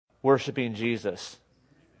worshiping Jesus.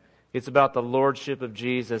 It's about the lordship of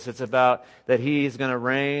Jesus. It's about that He's going to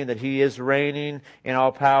reign, that He is reigning in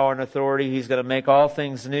all power and authority. He's going to make all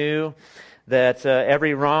things new, that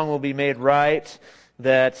every wrong will be made right,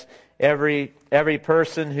 that every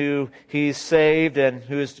person who He's saved and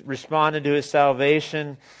who has responded to His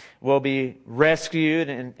salvation will be rescued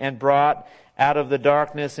and brought out of the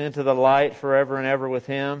darkness into the light forever and ever with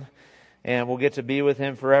Him. And we'll get to be with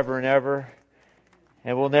Him forever and ever.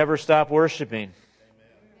 And we'll never stop worshiping.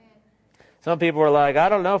 Some people are like, I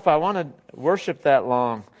don't know if I want to worship that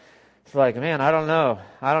long. It's like, man, I don't know.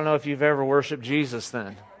 I don't know if you've ever worshiped Jesus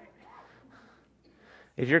then.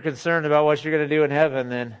 If you're concerned about what you're going to do in heaven,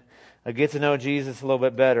 then get to know Jesus a little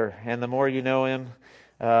bit better. And the more you know Him,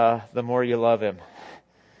 the more you love Him.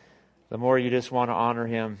 The more you just want to honor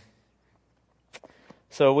Him.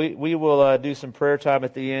 So we will do some prayer time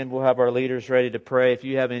at the end. We'll have our leaders ready to pray. If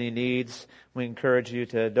you have any needs, we encourage you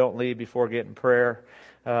to don't leave before getting prayer.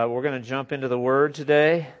 We're going to jump into the Word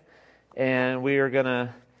today, and we are going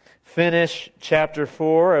to finish chapter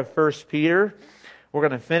 4 of 1 Peter. We're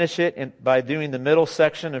going to finish it by doing the middle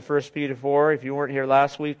section of 1 Peter 4. If you weren't here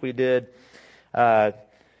last week, we did the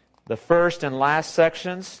first and last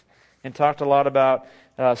sections and talked a lot about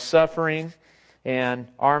suffering and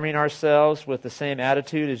arming ourselves with the same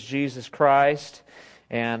attitude as Jesus Christ,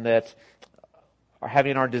 and that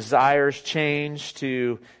having our desires changed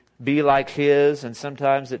to be like His, and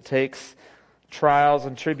sometimes it takes trials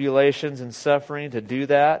and tribulations and suffering to do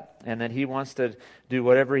that, and that He wants to do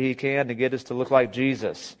whatever He can to get us to look like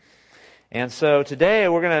Jesus. And so today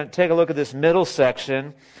we're going to take a look at this middle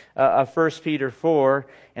section of 1 Peter 4,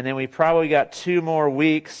 and then we probably got 2 more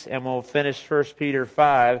weeks, and we'll finish 1 Peter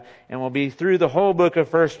 5, and we'll be through the whole book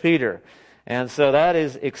of 1 Peter. And so that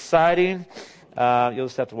is exciting. You'll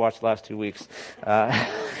just have to watch the last 2 weeks.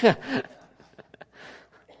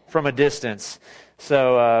 From a distance.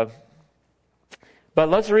 So, but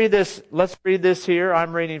let's read this. Let's read this here.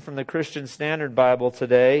 I'm reading from the Christian Standard Bible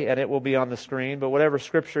today, and it will be on the screen. But whatever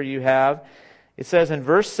scripture you have, it says in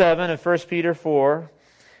verse 7 of 1 Peter 4,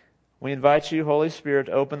 we invite you, Holy Spirit,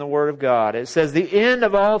 to open the Word of God. It says, "The end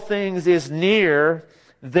of all things is near.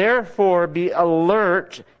 Therefore, be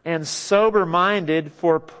alert and sober-minded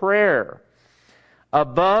for prayer.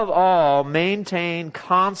 Above all, maintain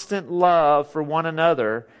constant love for one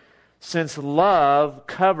another, since love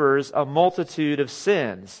covers a multitude of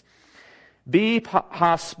sins. Be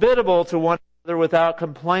hospitable to one another without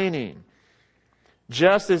complaining.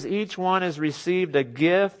 Just as each one has received a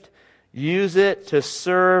gift, use it to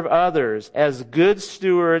serve others as good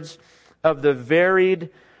stewards of the varied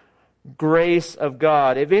grace of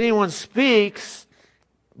God. If anyone speaks,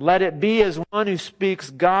 let it be as one who speaks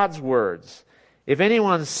God's words. If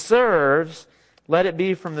anyone serves, let it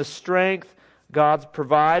be from the strength God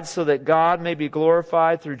provides, so that God may be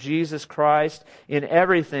glorified through Jesus Christ in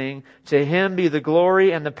everything. To Him be the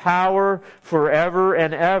glory and the power forever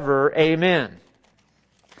and ever. Amen."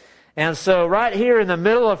 And so right here in the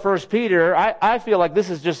middle of 1 Peter, I feel like this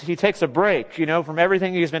is just, he takes a break, from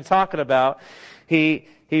everything he's been talking about. He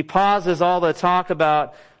pauses all the talk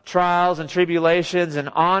about trials and tribulations and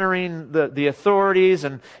honoring the authorities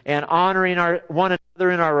and honoring one another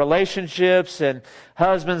in our relationships, and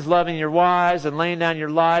husbands loving your wives and laying down your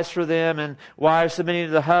lives for them, and wives submitting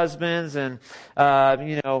to the husbands, and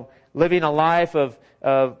living a life of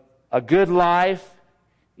a good life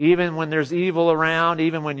even when there's evil around,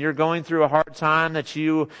 even when you're going through a hard time, that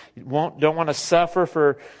you don't want to suffer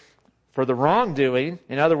for the wrongdoing.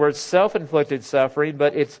 In other words, self-inflicted suffering,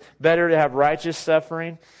 but it's better to have righteous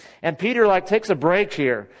suffering. And Peter takes a break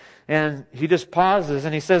here, and he just pauses,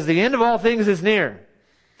 and he says, "The end of all things is near."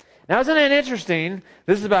 Now, isn't it interesting?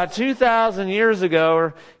 This is about 2,000 years ago,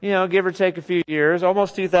 or, give or take a few years,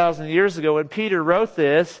 almost 2,000 years ago, when Peter wrote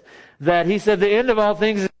this, that he said, "The end of all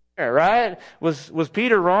things is near," right? Was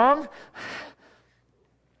Peter wrong?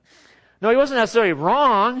 No, he wasn't necessarily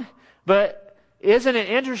wrong, but isn't it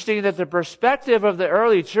interesting that the perspective of the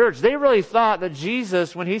early church, they really thought that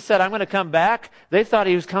Jesus, when He said, "I'm going to come back," they thought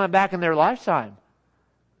He was coming back in their lifetime.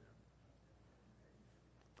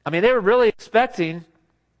 I mean, they were really expecting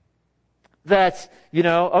that,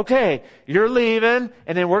 okay, you're leaving,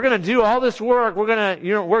 and then we're going to do all this work. We're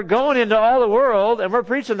going into all the world, and we're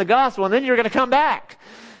preaching the gospel, and then you're going to come back.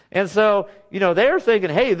 And so, they were thinking,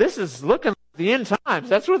 hey, this is looking like the end times.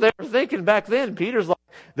 That's what they were thinking back then. Peter's like,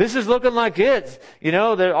 this is looking like it.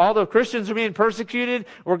 All the Christians are being persecuted.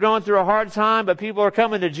 We're going through a hard time, but people are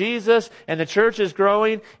coming to Jesus, and the church is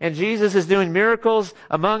growing, and Jesus is doing miracles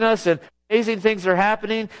among us, and amazing things are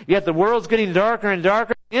happening, yet the world's getting darker and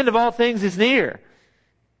darker. The end of all things is near.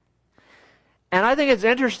 And I think it's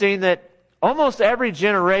interesting that almost every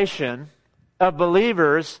generation of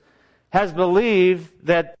believers has believed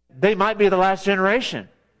that they might be the last generation.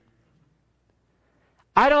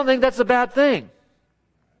 I don't think that's a bad thing.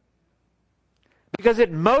 Because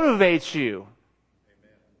it motivates you.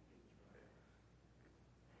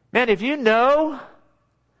 Man, if you know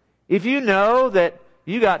that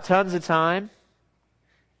you got tons of time,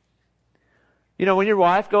 when your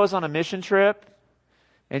wife goes on a mission trip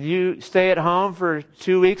and you stay at home for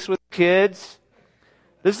 2 weeks with kids,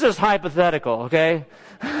 this is just hypothetical, okay?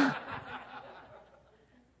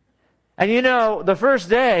 And the first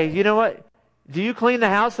day, you know what? Do you clean the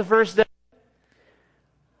house the first day?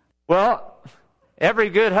 Well, every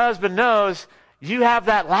good husband knows you have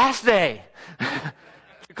that last day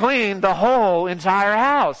to clean the whole entire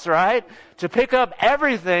house, right? To pick up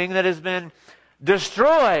everything that has been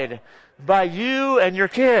destroyed by you and your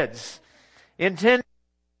kids in 10 days,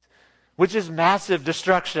 which is massive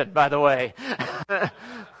destruction, by the way.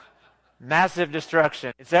 Massive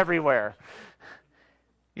destruction. It's everywhere.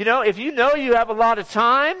 If you know you have a lot of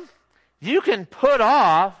time, you can put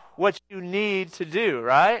off what you need to do,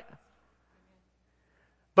 right?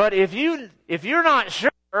 But if you're not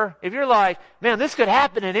sure, if you're like, man, this could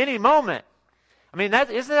happen at any moment. I mean,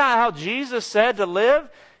 isn't that how Jesus said to live?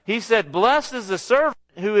 He said, blessed is the servant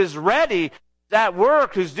who is ready at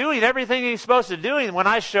work, who's doing everything he's supposed to do. And when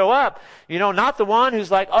I show up, not the one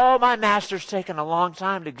who's like, oh, my master's taking a long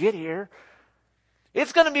time to get here.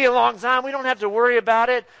 It's going to be a long time. We don't have to worry about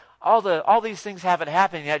it. All these things haven't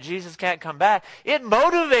happened yet. Jesus can't come back. It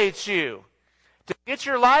motivates you to get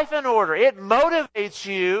your life in order. It motivates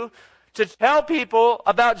you to tell people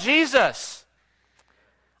about Jesus.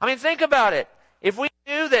 I mean, think about it. If we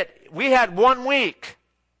knew that we had 1 week,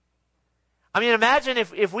 imagine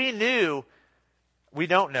if we knew, we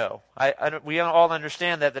don't know. We all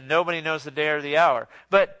understand that nobody knows the day or the hour.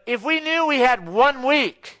 But if we knew we had 1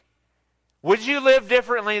 week, would you live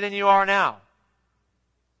differently than you are now?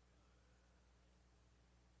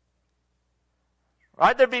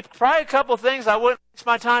 Right? There'd be probably a couple things I wouldn't waste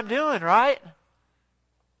my time doing, right?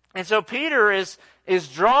 And so Peter is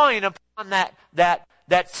drawing upon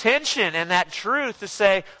that tension and that truth to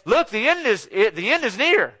say, look, the end is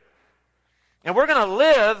near. And we're going to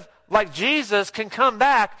live like Jesus can come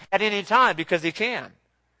back at any time, because he can.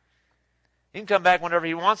 He can come back whenever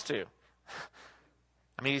he wants to.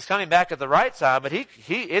 He's coming back at the right time, but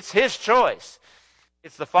it's his choice.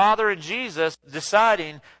 It's the Father and Jesus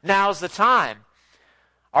deciding now's the time.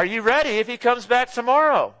 Are you ready if he comes back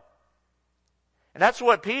tomorrow? And that's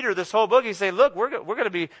what Peter, this whole book, he's saying, look,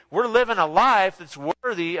 we're living a life that's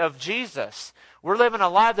worthy of Jesus. We're living a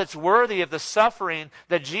life that's worthy of the suffering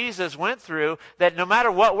that Jesus went through, that no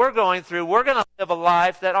matter what we're going through, we're going to live a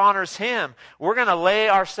life that honors him. We're going to lay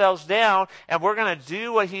ourselves down, and we're going to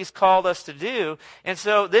do what he's called us to do. And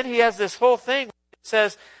so then he has this whole thing that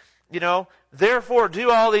says, therefore do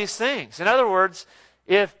all these things. In other words,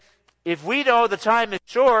 if we know the time is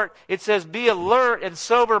short, it says be alert and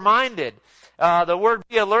sober-minded. The word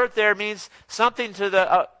be alert there means something to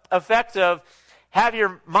the effect of have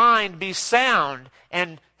your mind be sound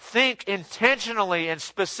and think intentionally and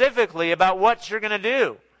specifically about what you're going to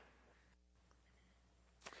do.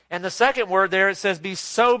 And the second word there, it says be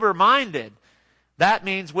sober-minded. That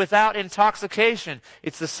means without intoxication.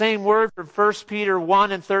 It's the same word from 1 Peter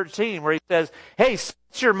 1 and 13 where he says, hey, set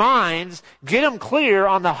your minds, get them clear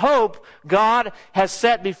on the hope God has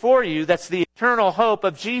set before you. That's the eternal hope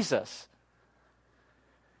of Jesus.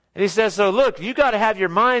 And he says, so look, you got to have your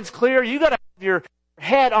minds clear. You got to have your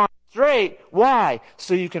head on straight. Why?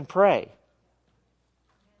 So you can pray.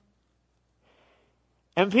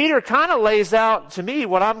 And Peter kind of lays out to me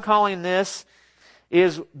what I'm calling this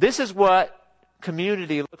is what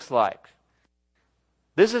community looks like.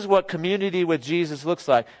 This is what community with Jesus looks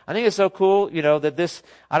like. I think it's so cool,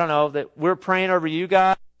 that we're praying over you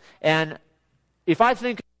guys. And if I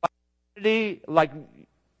think of community, like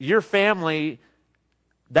your family,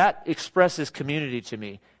 that expresses community to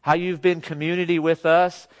me. How you've been community with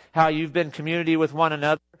us, how you've been community with one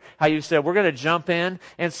another, how you said, we're going to jump in.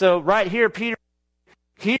 And so right here, Peter,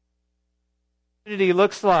 community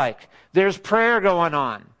looks like. There's prayer going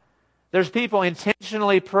on. There's people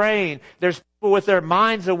intentionally praying. There's with their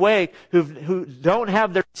minds awake, who don't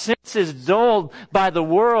have their senses dulled by the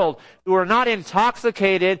world, who are not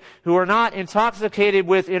intoxicated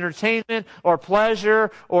with entertainment or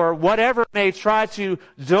pleasure or whatever may try to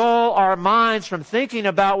dull our minds from thinking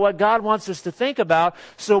about what God wants us to think about,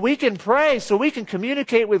 so we can pray, so we can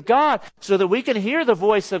communicate with God, so that we can hear the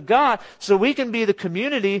voice of God, so we can be the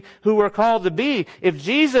community who we're called to be. If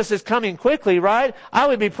Jesus is coming quickly, right, I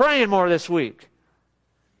would be praying more this week.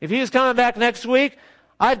 If he was coming back next week,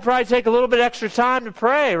 I'd probably take a little bit extra time to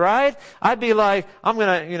pray, right? I'd be like,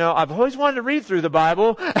 I've always wanted to read through the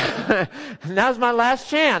Bible. Now's my last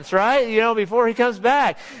chance, right? Before he comes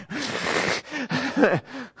back. It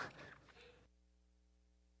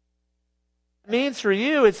means for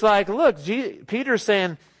you, it's like, look, Peter's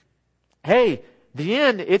saying, hey, the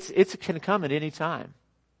end, it can come at any time.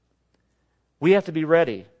 We have to be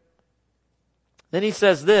ready. Then he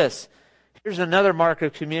says this. Here's another mark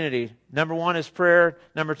of community. Number 1 is prayer.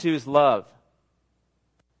 Number 2 is love.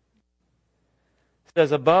 It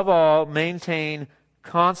says, above all, maintain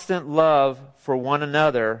constant love for one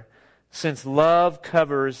another, since love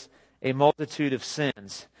covers a multitude of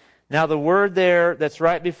sins. Now, the word there that's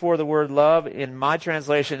right before the word love, in my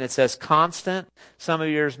translation, it says constant. Some of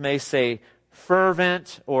yours may say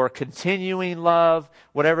fervent or continuing love,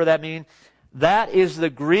 whatever that means. That is the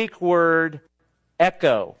Greek word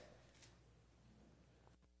echo.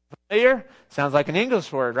 Familiar? Sounds like an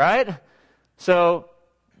English word, right? So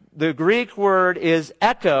the Greek word is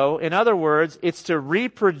echo. In other words, it's to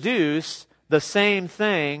reproduce the same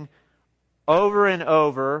thing over and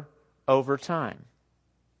over time.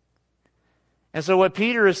 And so what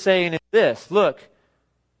Peter is saying is this. Look,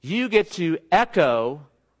 you get to echo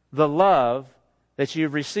the love that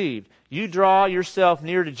you've received. You draw yourself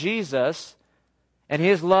near to Jesus, and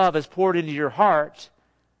his love is poured into your heart.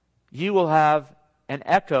 You will have an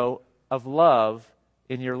echo of love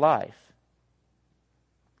in your life.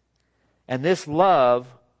 And this love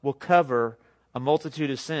will cover a multitude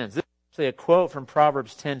of sins. This is actually a quote from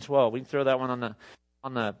Proverbs 10:12. We can throw that one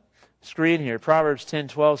on the screen here. Proverbs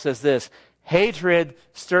 10:12 says this, hatred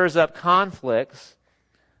stirs up conflicts,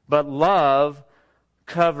 but love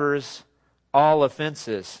covers all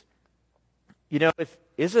offenses.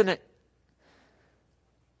 Isn't it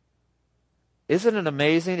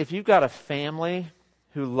amazing if you've got a family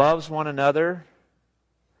who loves one another?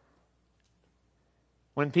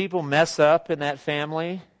 When people mess up in that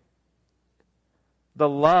family, the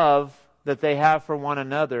love that they have for one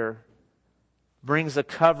another brings a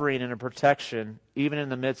covering and a protection even in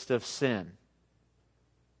the midst of sin.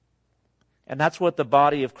 And that's what the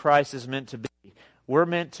body of Christ is meant to be. We're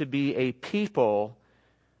meant to be a people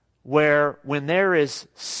where when there is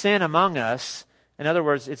sin among us, in other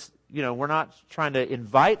words, we're not trying to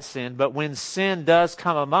invite sin, but when sin does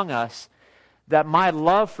come among us, that my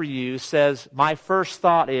love for you says, my first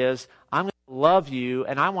thought is, I'm going to love you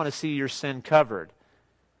and I want to see your sin covered.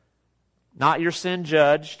 Not your sin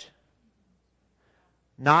judged.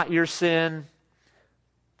 Not your sin,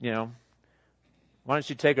 why don't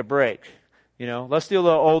you take a break? Let's do a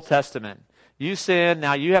little Old Testament. You sin,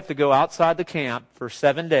 now you have to go outside the camp for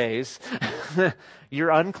 7 days.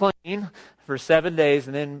 You're unclean for 7 days,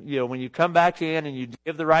 and then, when you come back in and you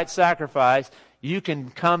give the right sacrifice, you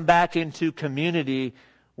can come back into community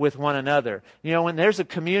with one another. When there's a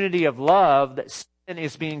community of love, that sin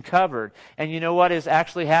is being covered. And you know what is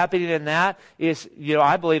actually happening in that is,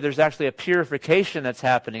 I believe there's actually a purification that's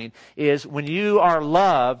happening, is when you are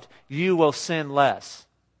loved, you will sin less.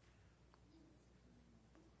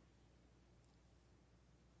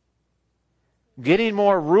 Getting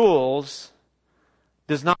more rules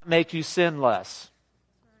does not make you sin less.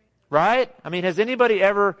 Right? Has anybody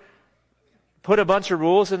ever put a bunch of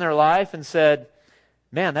rules in their life and said,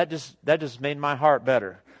 man, that just made my heart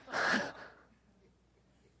better?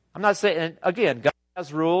 I'm not saying, and again, God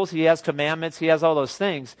has rules, He has commandments, He has all those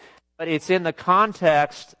things, but it's in the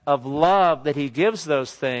context of love that He gives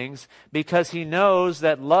those things, because He knows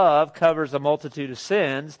that love covers a multitude of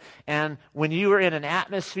sins, and when you are in an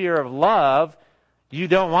atmosphere of love, you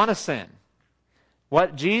don't want to sin.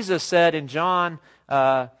 What Jesus said in John,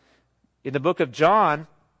 in the book of John,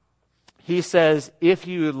 He says, if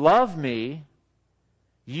you love me,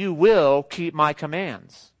 you will keep my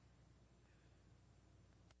commands.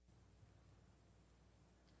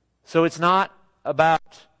 So it's not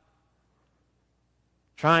about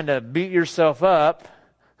trying to beat yourself up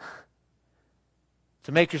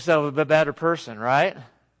to make yourself a better person, right?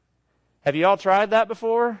 Have you all tried that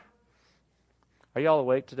before? Are you all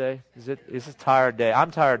awake today? Is it a tired day?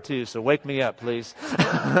 I'm tired too, so wake me up, please.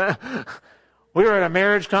 We were at a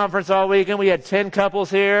marriage conference all weekend. We had 10 couples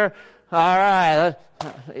here. All right.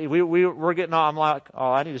 We're getting on. I'm like,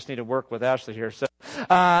 oh, I just need to work with Ashley here. So,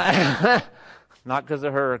 not because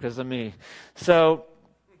of her, because of me. So,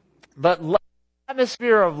 but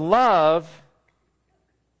atmosphere of love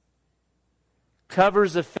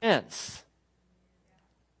covers offense.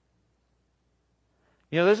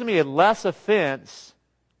 You know, there's going to be less offense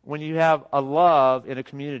when you have a love in a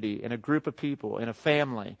community, in a group of people, in a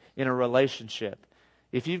family, in a relationship.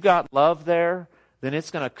 If you've got love there, then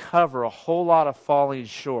it's going to cover a whole lot of falling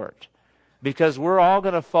short. Because we're all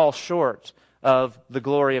going to fall short of the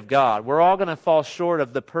glory of God. We're all going to fall short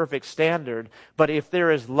of the perfect standard. But if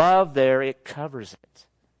there is love there, it covers it.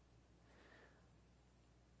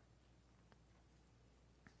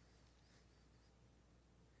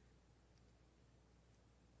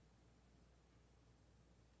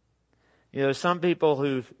 You know, some people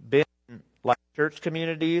who've been like church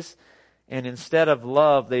communities, and instead of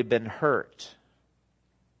love, they've been hurt.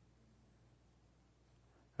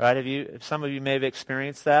 Right? Some of you may have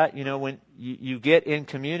experienced that. You know, when you get in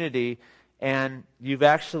community and you've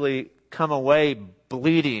actually come away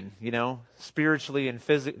bleeding, you know, spiritually and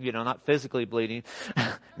physically, you know, not physically bleeding,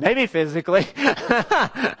 maybe physically.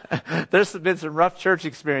 There's been some rough church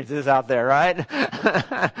experiences out there, right?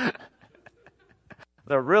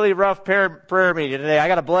 The really rough prayer meeting today. I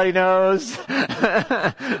got a bloody nose.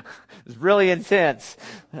 It was really intense.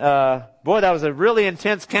 Boy, that was a really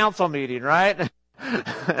intense council meeting, right?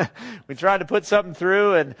 We tried to put something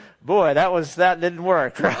through, and boy, that didn't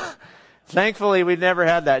work. Thankfully, we never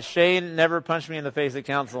had that. Shane never punched me in the face at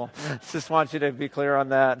council. Just want you to be clear on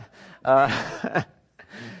that.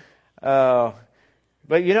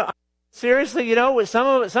 But you know, seriously, you know,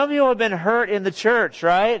 some people have been hurt in the church,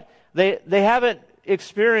 right? They haven't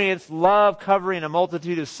experienced love covering a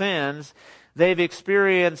multitude of sins. They've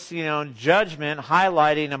experienced, you know, judgment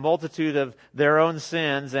highlighting a multitude of their own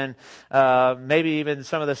sins, and maybe even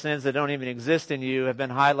some of the sins that don't even exist in you have been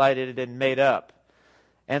highlighted and made up.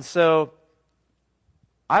 And so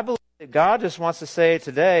I believe that God just wants to say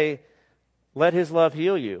today, let His love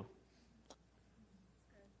heal you.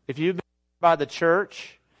 If you've been hurt by the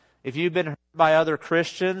church, if you've been hurt by other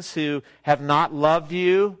Christians who have not loved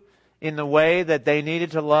you in the way that they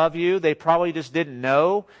needed to love you, they probably just didn't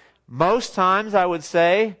know. Most times, I would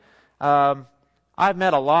say, I've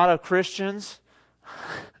met a lot of Christians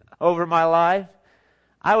over my life.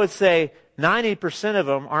 I would say 90% of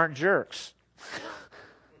them aren't jerks.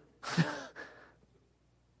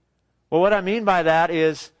 Well, what I mean by that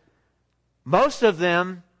is most of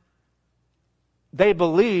them, they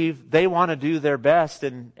believe they want to do their best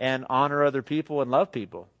and honor other people and love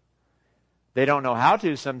people. They don't know how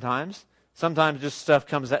to sometimes. Sometimes just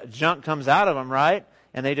junk comes out of them, right?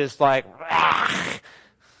 And they just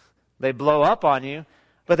they blow up on you.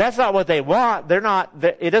 But that's not what they want.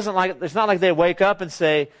 It's not like they wake up and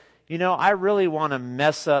say, you know, I really want to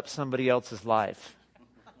mess up somebody else's life.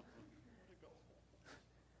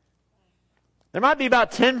 There might be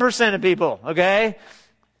about 10% of people, okay?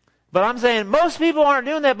 But I'm saying most people aren't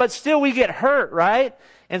doing that, but still we get hurt, right?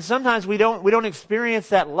 And sometimes we don't experience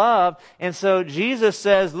that love. And so Jesus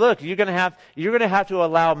says, look, you're going to have to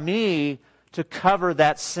allow me to cover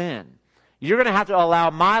that sin. You're going to have to allow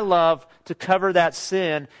my love to cover that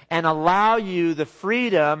sin and allow you the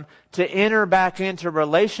freedom to enter back into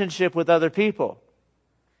relationship with other people.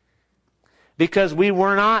 Because we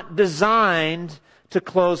were not designed to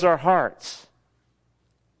close our hearts.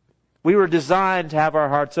 We were designed to have our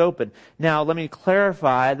hearts open. Now, let me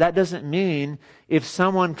clarify, that doesn't mean if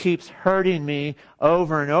someone keeps hurting me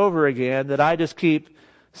over and over again that I just keep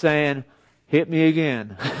saying, hit me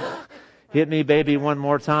again. Hit me, baby, one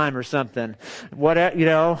more time or something. What, you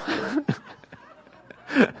know?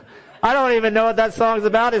 I don't even know what that song's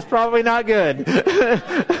about. It's probably not good.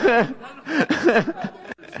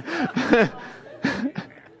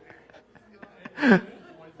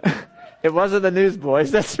 It wasn't the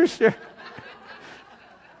Newsboys, that's for sure.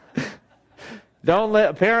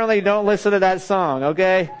 Apparently don't listen to that song,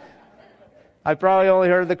 okay? I probably only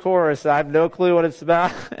heard the chorus. I have no clue what it's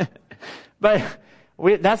about. But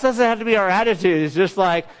that doesn't have to be our attitude. It's just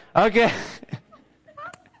like, okay,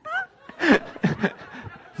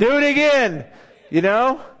 do it again, you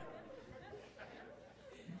know?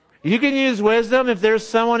 You can use wisdom if there's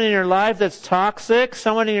someone in your life that's toxic,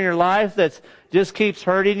 someone in your life that just keeps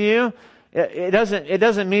hurting you. It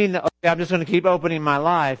doesn't mean that, okay, I'm just going to keep opening my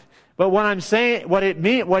life. But what I'm saying, what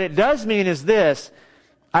it does mean is this: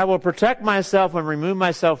 I will protect myself and remove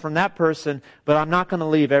myself from that person, but I'm not going to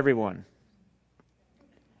leave everyone.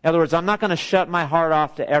 In other words, I'm not going to shut my heart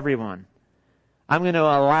off to everyone. I'm going to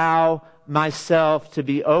allow myself to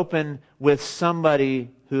be open with somebody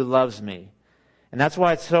who loves me. And that's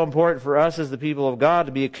why it's so important for us as the people of God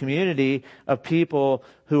to be a community of people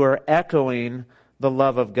who are echoing the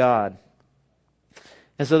love of God.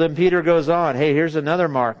 And so then Peter goes on, hey, here's another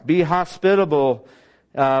mark. Be hospitable.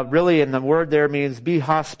 Really, and the word there means be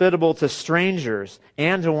hospitable to strangers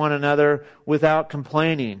and to one another without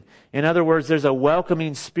complaining. In other words, there's a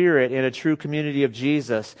welcoming spirit in a true community of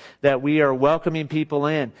Jesus, that we are welcoming people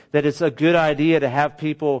in, that it's a good idea to have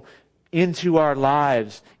people into our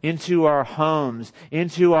lives, into our homes,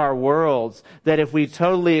 into our worlds, that if we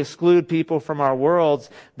totally exclude people from our worlds,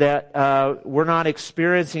 that we're not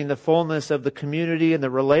experiencing the fullness of the community and the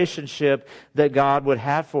relationship that God would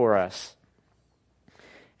have for us.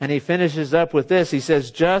 And he finishes up with this. He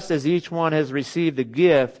says, just as each one has received a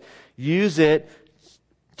gift, use it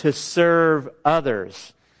to serve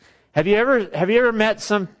others. Have you ever met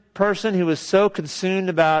some person who was so consumed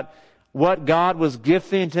about what God was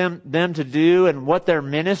gifting them to do and what their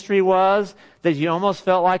ministry was, that you almost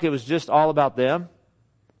felt like it was just all about them?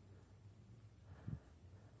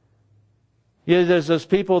 There's those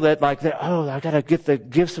people that I got to get the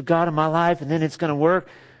gifts of God in my life and then it's going to work.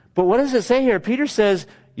 But what does it say here? Peter says,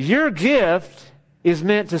 your gift is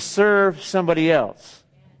meant to serve somebody else.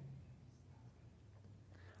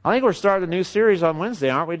 I think we're starting a new series on Wednesday,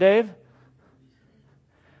 aren't we, Dave?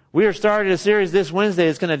 We are starting a series this Wednesday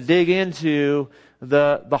that's going to dig into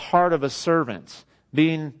the heart of a servant,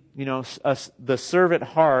 being, the servant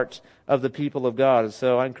heart of the people of God. And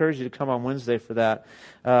so I encourage you to come on Wednesday for that,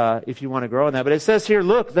 if you want to grow in that. But it says here,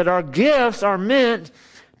 look, that our gifts are meant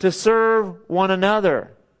to serve one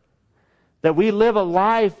another. That we live a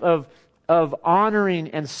life of honoring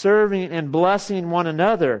and serving and blessing one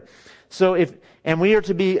another. And we are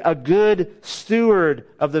to be a good steward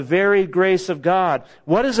of the varied grace of God.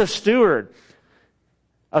 What is a steward?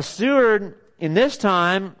 A steward in this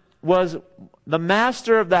time was the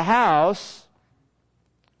master of the house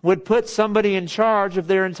would put somebody in charge of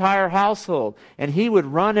their entire household. And he would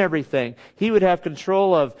run everything. He would have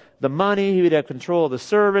control of the money. He would have control of the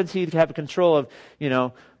servants. He'd have control of,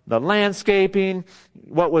 the landscaping,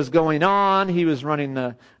 what was going on. He was running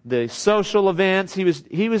the social events. He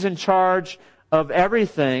was in charge of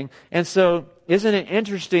everything. And so, isn't it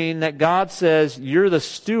interesting that God says, you're the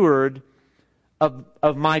steward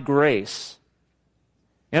of my grace?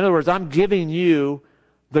 In other words, I'm giving you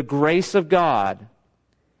the grace of God,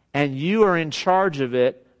 and you are in charge of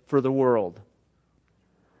it for the world.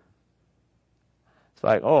 It's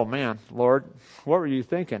like, oh man, Lord, what were you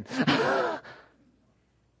thinking?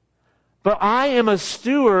 But I am a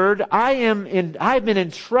steward. I've been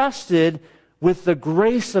entrusted with the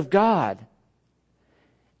grace of God.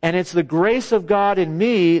 And it's the grace of God in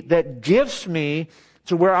me that gifts me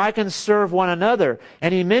to where I can serve one another.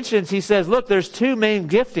 And he says, look, there's two main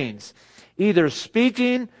giftings, either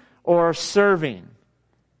speaking or serving.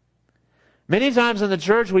 Many times in the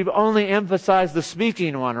church, we've only emphasized the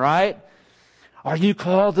speaking one, right? Are you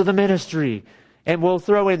called to the ministry? And we'll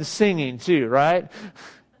throw in singing too, right?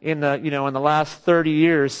 In the last 30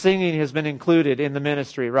 years, singing has been included in the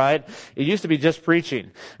ministry, right? It used to be just preaching.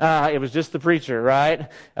 It was just the preacher, right?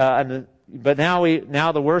 But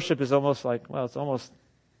now the worship is almost like,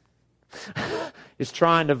 it's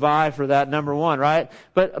trying to vie for that number one, right?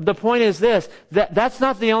 But the point is this, that's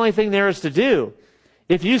not the only thing there is to do.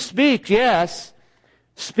 If you speak, yes,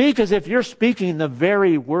 speak as if you're speaking the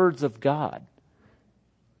very words of God.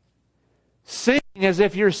 Sing as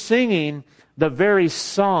if you're singing the very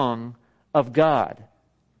song of God.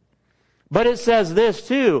 But it says this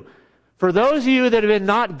too, for those of you that have been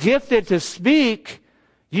not gifted to speak,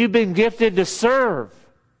 you've been gifted to serve.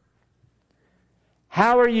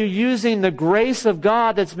 How are you using the grace of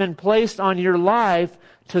God that's been placed on your life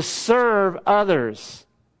to serve others?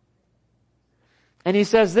 And he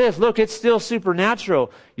says this, look, it's still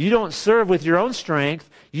supernatural. You don't serve with your own strength.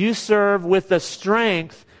 You serve with the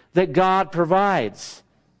strength that God provides.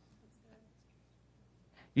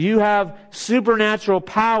 You have supernatural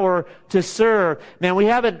power to serve. Man, we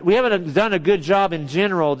haven't done a good job in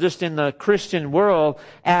general, just in the Christian world,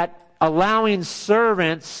 at allowing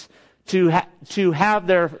servants to have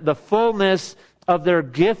the fullness of their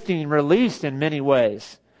gifting released in many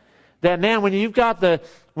ways. That, man, when you've got the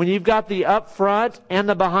upfront and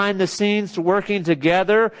the behind the scenes working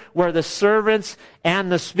together, where the servants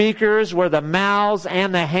and the speakers, where the mouths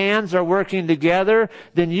and the hands are working together,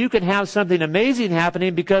 then you can have something amazing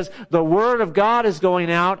happening, because the Word of God is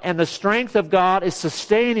going out and the strength of God is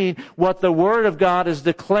sustaining what the Word of God is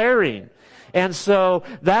declaring. And so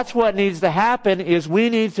that's what needs to happen, is we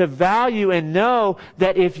need to value and know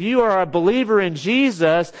that if you are a believer in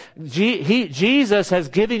Jesus, Jesus has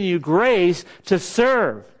given you grace to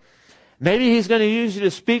serve. Maybe He's going to use you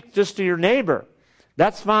to speak just to your neighbor.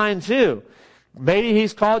 That's fine too. Maybe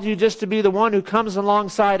He's called you just to be the one who comes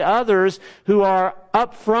alongside others who are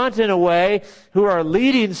up front in a way, who are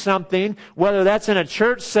leading something, whether that's in a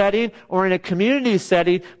church setting or in a community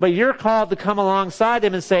setting, but you're called to come alongside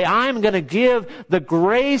them and say, I'm going to give the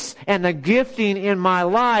grace and the gifting in my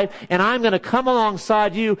life, and I'm going to come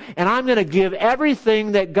alongside you, and I'm going to give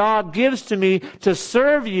everything that God gives to me to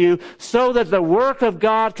serve you so that the work of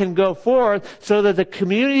God can go forth, so that the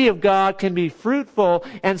community of God can be fruitful,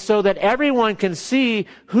 and so that everyone can see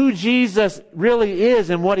who Jesus really is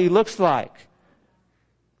and what He looks like.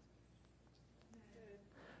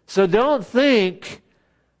 So don't think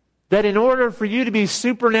that in order for you to be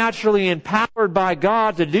supernaturally empowered by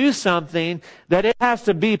God to do something, that it has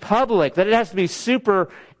to be public, that it has to be super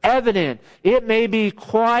evident. It may be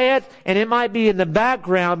quiet and it might be in the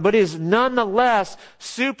background, but is nonetheless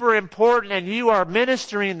super important, and you are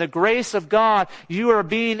ministering the grace of God. You are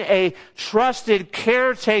being a trusted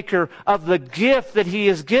caretaker of the gift that He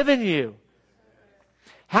has given you.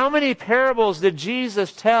 How many parables did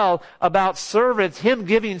Jesus tell about servants, Him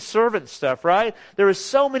giving servant stuff, right? There were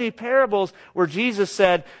so many parables where Jesus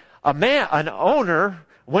said, an owner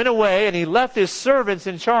went away and he left his servants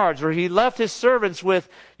in charge, or he left his servants with,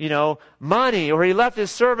 money, or he left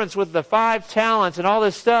his servants with the 5 talents and all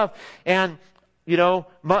this stuff. And,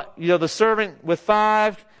 the servant with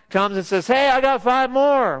 5 comes and says, hey, I got 5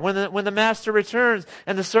 more when the master returns.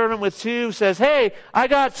 And the servant with 2 says, hey, I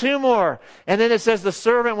got 2 more. And then it says the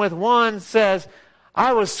servant with 1 says,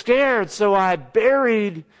 I was scared, so I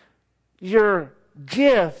buried your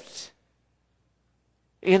gift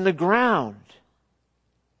in the ground.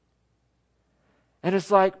 And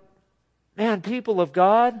it's like, man, people of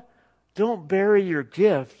God, don't bury your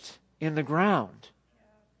gift in the ground.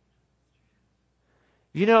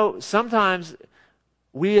 Sometimes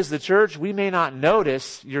we as the church, we may not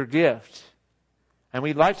notice your gift. And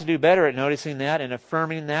we'd like to do better at noticing that and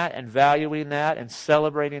affirming that and valuing that and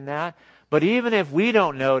celebrating that. But even if we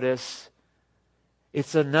don't notice,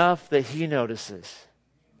 it's enough that He notices.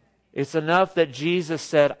 It's enough that Jesus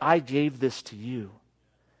said, I gave this to you.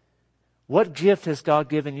 What gift has God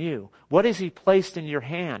given you? What has He placed in your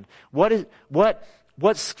hand? What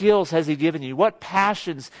skills has He given you? What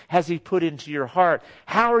passions has He put into your heart?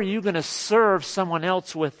 How are you going to serve someone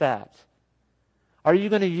else with that? Are you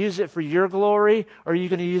going to use it for your glory, or are you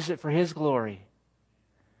going to use it for His glory?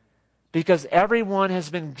 Because everyone has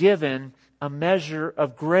been given a measure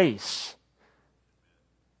of grace.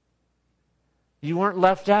 You weren't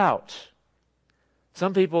left out.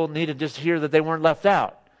 Some people need to just hear that they weren't left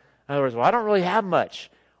out. In other words, I don't really have much.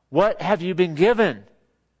 What have you been given?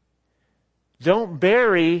 Don't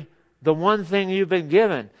bury the one thing you've been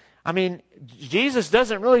given. Jesus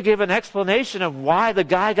doesn't really give an explanation of why the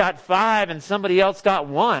guy got 5 and somebody else got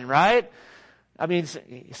 1, right?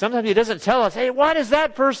 Sometimes He doesn't tell us, hey, why does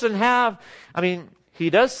that person have? He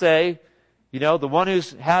does say, the one who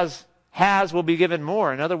has will be given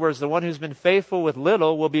more. In other words, the one who's been faithful with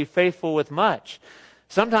little will be faithful with much.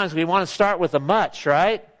 Sometimes we want to start with the much,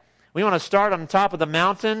 right? We want to start on top of the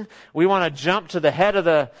mountain. We want to jump to the head of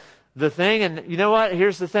the thing. And you know what?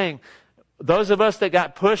 Here's the thing. Those of us that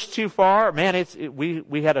got pushed too far, man,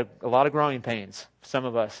 we had a lot of growing pains, some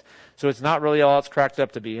of us. So it's not really all it's cracked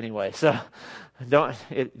up to be anyway. So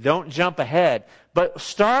don't jump ahead. But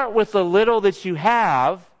start with the little that you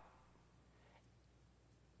have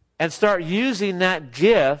and start using that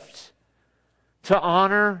gift to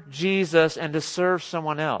honor Jesus and to serve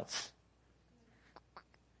someone else.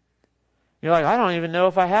 You're like, I don't even know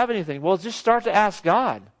if I have anything. Well, just start to ask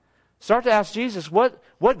God. Start to ask Jesus, what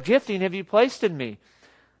gifting have you placed in me?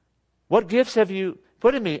 What gifts have you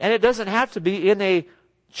put in me? And it doesn't have to be in a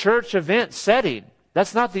church event setting.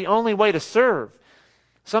 That's not the only way to serve.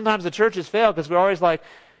 Sometimes the churches fail because we're always like,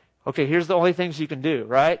 okay, here's the only things you can do,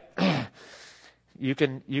 right? You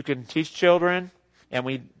can teach children,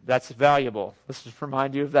 and that's valuable. Let's just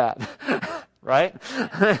remind you of that, right?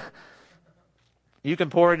 You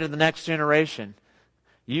can pour into the next generation.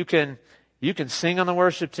 You can sing on the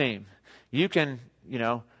worship team. You can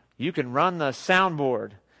run the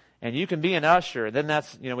soundboard, and you can be an usher. Then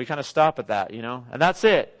that's, we kind of stop at that, and that's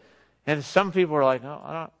it. And some people are like,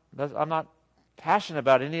 no, I'm not passionate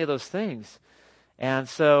about any of those things. And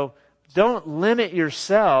so don't limit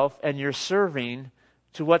yourself and your serving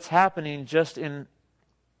to what's happening just in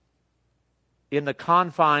the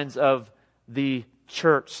confines of the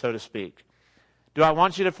church, so to speak. Do I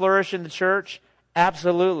want you to flourish in the church?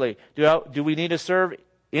 Absolutely. Do we need to serve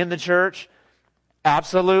in the church?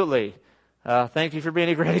 Absolutely. Thank you for being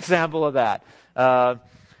a great example of that.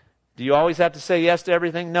 Do you always have to say yes to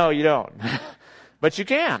everything? No, you don't. But you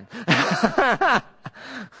can.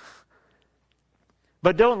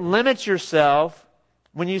 But don't limit yourself.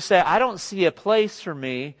 When you say, I don't see a place for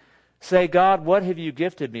me, say, God, what have you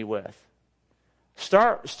gifted me with?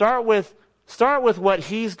 Start with what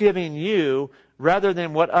He's giving you rather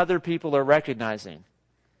than what other people are recognizing.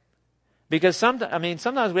 Because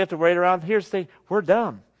sometimes we have to wait around. Here's the thing, we're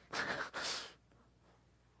dumb.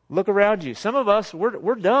 Look around you. Some of us,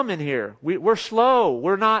 we're dumb in here. We're slow.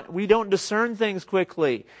 We don't discern things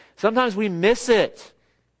quickly. Sometimes we miss it.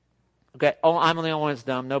 Okay, I'm the only one that's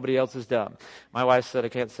dumb. Nobody else is dumb. My wife said I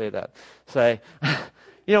can't say that.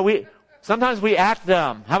 Sometimes we act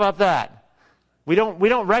dumb. How about that? We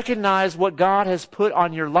don't recognize what God has put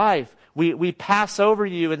on your life. We pass over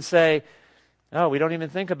you and say, oh, we don't even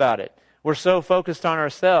think about it. We're so focused on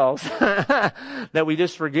ourselves that we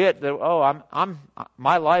just forget that,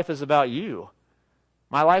 my life is about you.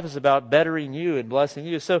 My life is about bettering you and blessing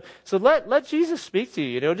you. So let Jesus speak to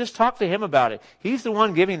you. Just talk to Him about it. He's the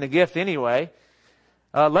one giving the gift anyway.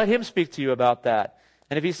 Let Him speak to you about that.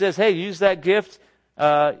 And if He says, hey, use that gift,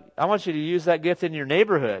 I want you to use that gift in your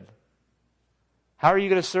neighborhood. How are you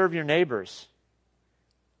going to serve your neighbors?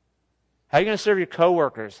 How are you going to serve your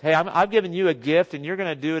coworkers? Hey, I've given you a gift and you're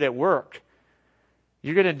going to do it at work.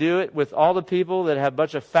 You're going to do it with all the people that have a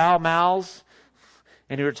bunch of foul mouths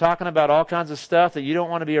and who are talking about all kinds of stuff that you don't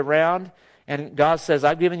want to be around. And God says,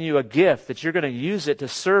 I've given you a gift that you're going to use it to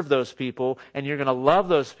serve those people, and you're going to love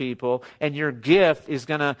those people, and your gift is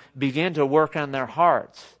going to begin to work on their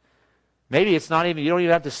hearts. Maybe it's not even, you don't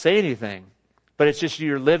even have to say anything, but it's just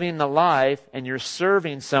you're living the life and you're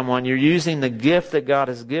serving someone. You're using the gift that God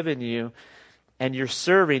has given you, and you're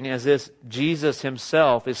serving as if Jesus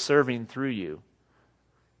Himself is serving through you.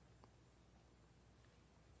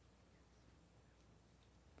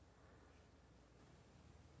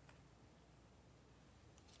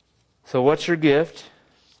 So what's your gift?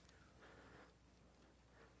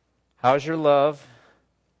 How's your love?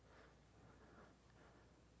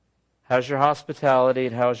 How's your hospitality?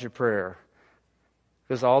 And how's your prayer?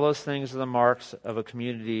 Because all those things are the marks of a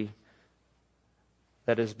community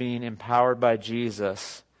that is being empowered by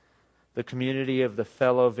Jesus, the community of the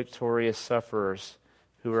fellow victorious sufferers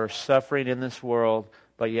who are suffering in this world,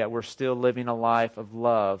 but yet we're still living a life of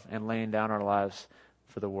love and laying down our lives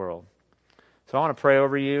for the world. So I want to pray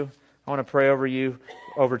over you. I want to pray over you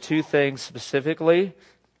over two things specifically.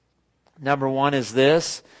 Number one is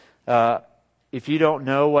this. If you don't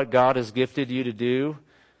know what God has gifted you to do,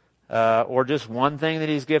 or just one thing that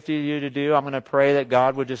He's gifted you to do, I'm going to pray that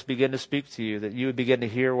God would just begin to speak to you, that you would begin to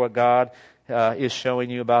hear what God is showing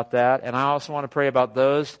you about that. And I also want to pray about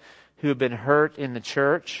those who have been hurt in the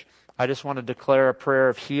church. I just want to declare a prayer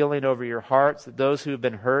of healing over your hearts, that those who have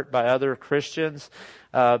been hurt by other Christians,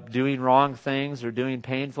 doing wrong things or doing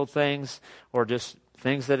painful things, or just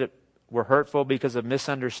things that were hurtful because of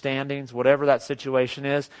misunderstandings, whatever that situation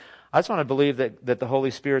is, I just want to believe that the Holy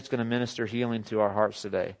Spirit's going to minister healing to our hearts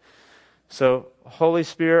today. So, Holy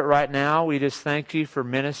Spirit, right now, we just thank You for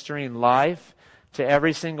ministering life to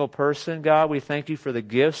every single person, God. We thank You for the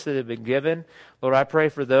gifts that have been given. Lord, I pray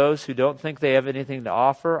for those who don't think they have anything to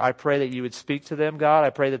offer. I pray that You would speak to them, God. I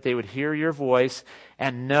pray that they would hear Your voice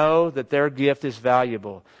and know that their gift is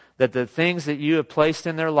valuable, that the things that You have placed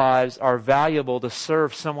in their lives are valuable to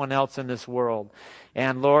serve someone else in this world.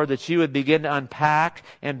 And Lord, that You would begin to unpack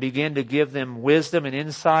and begin to give them wisdom and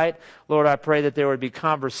insight. Lord, I pray that there would be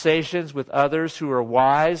conversations with others who are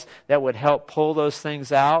wise that would help pull those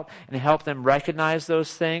things out and help them recognize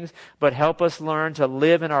those things, but help us learn to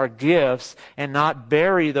live in our gifts and not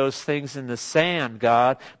bury those things in the sand,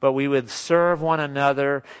 God, but we would serve one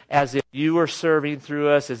another as if You were serving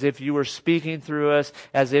through us, as if You were speaking through us,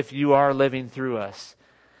 as if You are living through us.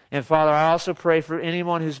 And Father, I also pray for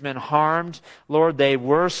anyone who's been harmed. Lord, they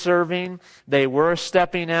were serving, they were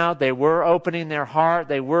stepping out, they were opening their heart,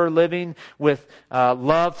 they were living with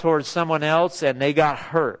love towards someone else, and they got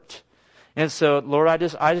hurt. And so, Lord, I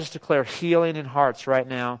just declare healing in hearts right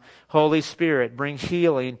now. Holy Spirit, bring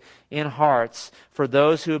healing in hearts for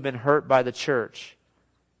those who have been hurt by the church.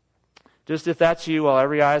 Just if that's you, while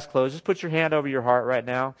every eye is closed, just put your hand over your heart right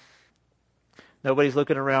now. Nobody's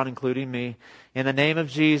looking around, including me. In the name of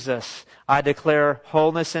Jesus, I declare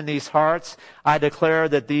wholeness in these hearts. I declare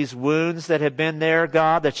that these wounds that have been there,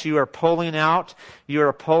 God, that you are pulling out. You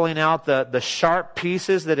are pulling out the sharp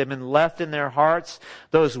pieces that have been left in their hearts.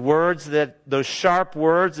 Those sharp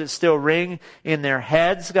words that still ring in their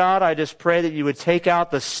heads, God. I just pray that you would take out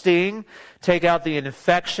the sting. Take out the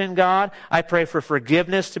infection, God. I pray for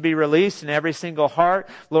forgiveness to be released in every single heart.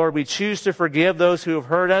 Lord, we choose to forgive those who have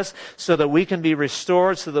hurt us so that we can be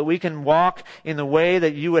restored, so that we can walk in the way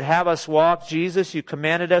that you would have us walk. Jesus, you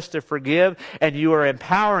commanded us to forgive, and you are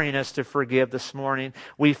empowering us to forgive this morning.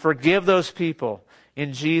 We forgive those people.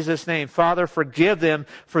 In Jesus' name. Father, forgive them,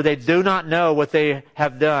 for they do not know what they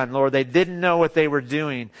have done. Lord, they didn't know what they were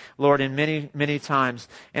doing, Lord, in many, many times.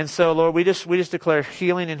 And so, Lord, we just declare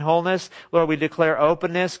healing and wholeness. Lord, we declare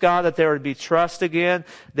openness, God, that there would be trust again.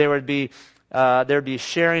 There would be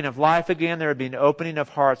sharing of life again. There would be an opening of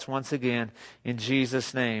hearts once again. In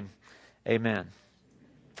Jesus' name. Amen.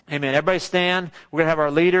 Amen. Everybody stand. We're going to have our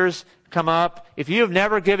leaders come up. If you have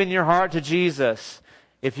never given your heart to Jesus,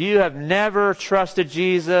 if you have never trusted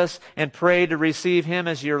Jesus and prayed to receive Him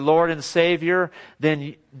as your Lord and Savior,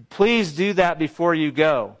 then please do that before you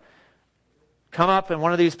go. Come up and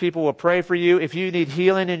one of these people will pray for you. If you need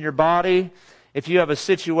healing in your body, if you have a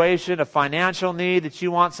situation, a financial need that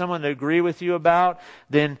you want someone to agree with you about,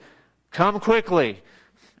 then come quickly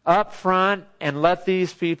up front and let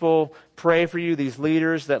these people pray for you, these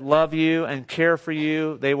leaders that love you and care for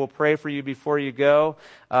you. They will pray for you before you go.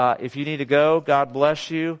 If you need to go, God bless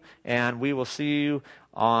you, and we will see you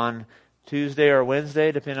on Tuesday or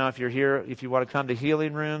Wednesday, depending on if you're here, if you want to come to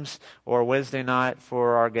Healing Rooms, or Wednesday night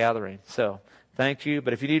for our gathering. So, thank you.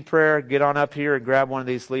 But if you need prayer, get on up here and grab one of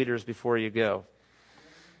these leaders before you go.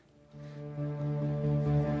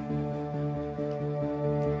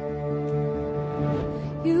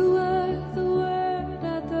 You were the Word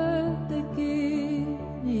at the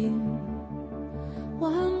beginning,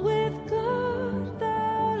 one with God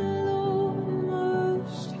the Lord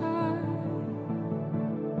Most High.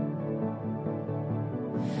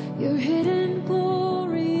 Your hidden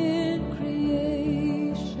glory in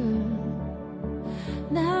creation,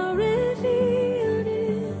 now revealed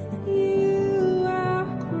in you, our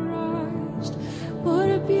Christ.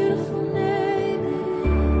 What a beautiful name it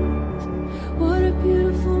is. What a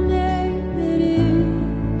beautiful name it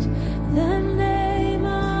is. The name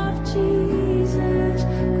of Jesus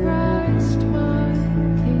Christ, my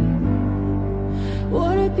King.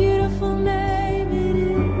 What a beautiful name it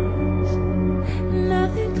is.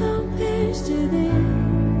 Nothing compares to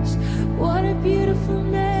this. What a beautiful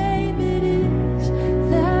name it is.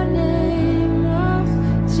 The name of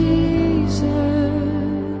Jesus.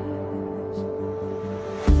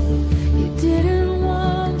 You didn't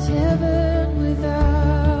want heaven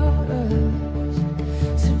without us,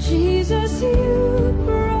 so Jesus, you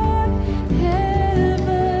brought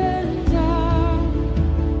heaven down.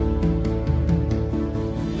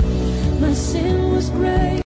 My sin was great.